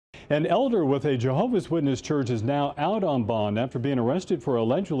An elder with a Jehovah's Witness church is now out on bond after being arrested for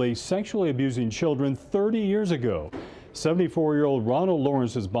allegedly sexually abusing children 30 years ago. 74-year-old Ronald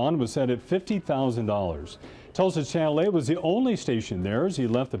Lawrence's bond was set at $50,000. Tulsa's Channel 8 was the only station there as he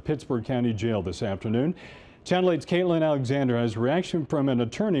left the Pittsburgh County Jail this afternoon. Channel 8's Caitlin Alexander has reaction from an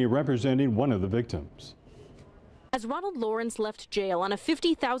attorney representing one of the victims. As Ronald Lawrence left jail on a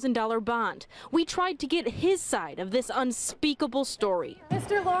 $50,000 bond, we tried to get his side of this unspeakable story.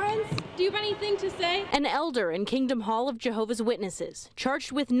 Mr. Lawrence, do you have anything to say? An elder in Kingdom Hall of Jehovah's Witnesses,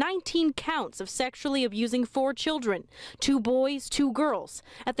 charged with 19 counts of sexually abusing 4 children, 2 boys, 2 girls,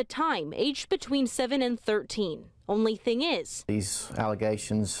 at the time aged between 7 and 13. Only thing is, these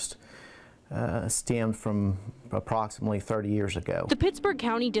allegations stemmed from approximately 30 years ago. The Pittsburgh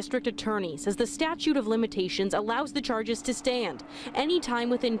County District Attorney says the statute of limitations allows the charges to stand any time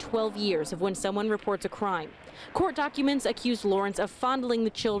within 12 years of when someone reports a crime. Court documents accused Lawrence of fondling the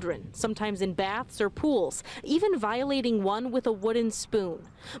children, sometimes in baths or pools, even violating one with a wooden spoon.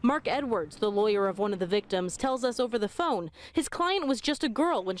 Mark Edwards, the lawyer of one of the victims, tells us over the phone his client was just a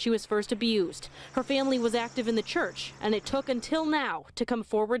girl when she was first abused. Her family was active in the church, and it took until now to come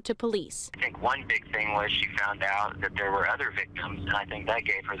forward to police. I think one big thing was she found out that there were other victims, and I think that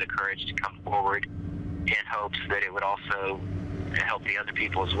gave her the courage to come forward in hopes that it would also help the other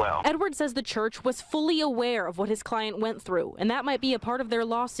people as well. Edwards says the church was fully aware of what his client went through, and that might be a part of their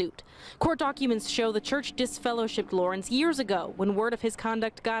lawsuit. Court documents show the church disfellowshipped Lawrence years ago when word of his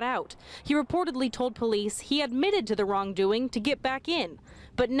conduct got out. He reportedly told police he admitted to the wrongdoing to get back in.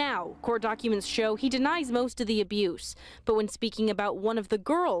 But now, court documents show he denies most of the abuse. But when speaking about one of the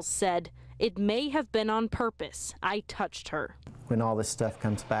girls, said, "It may have been on purpose. I touched her." When all this stuff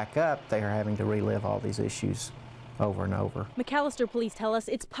comes back up, they are having to relive all these issues over and over. McAllister police tell us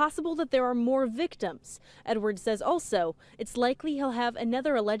it's possible that there are more victims. Edwards says also it's likely he'll have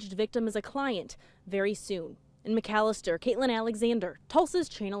another alleged victim as a client very soon. In McAllister, Caitlin Alexander, Tulsa's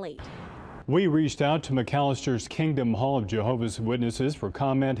Channel 8. We reached out to McAllister's Kingdom Hall of Jehovah's Witnesses for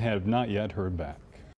comment, have not yet heard back.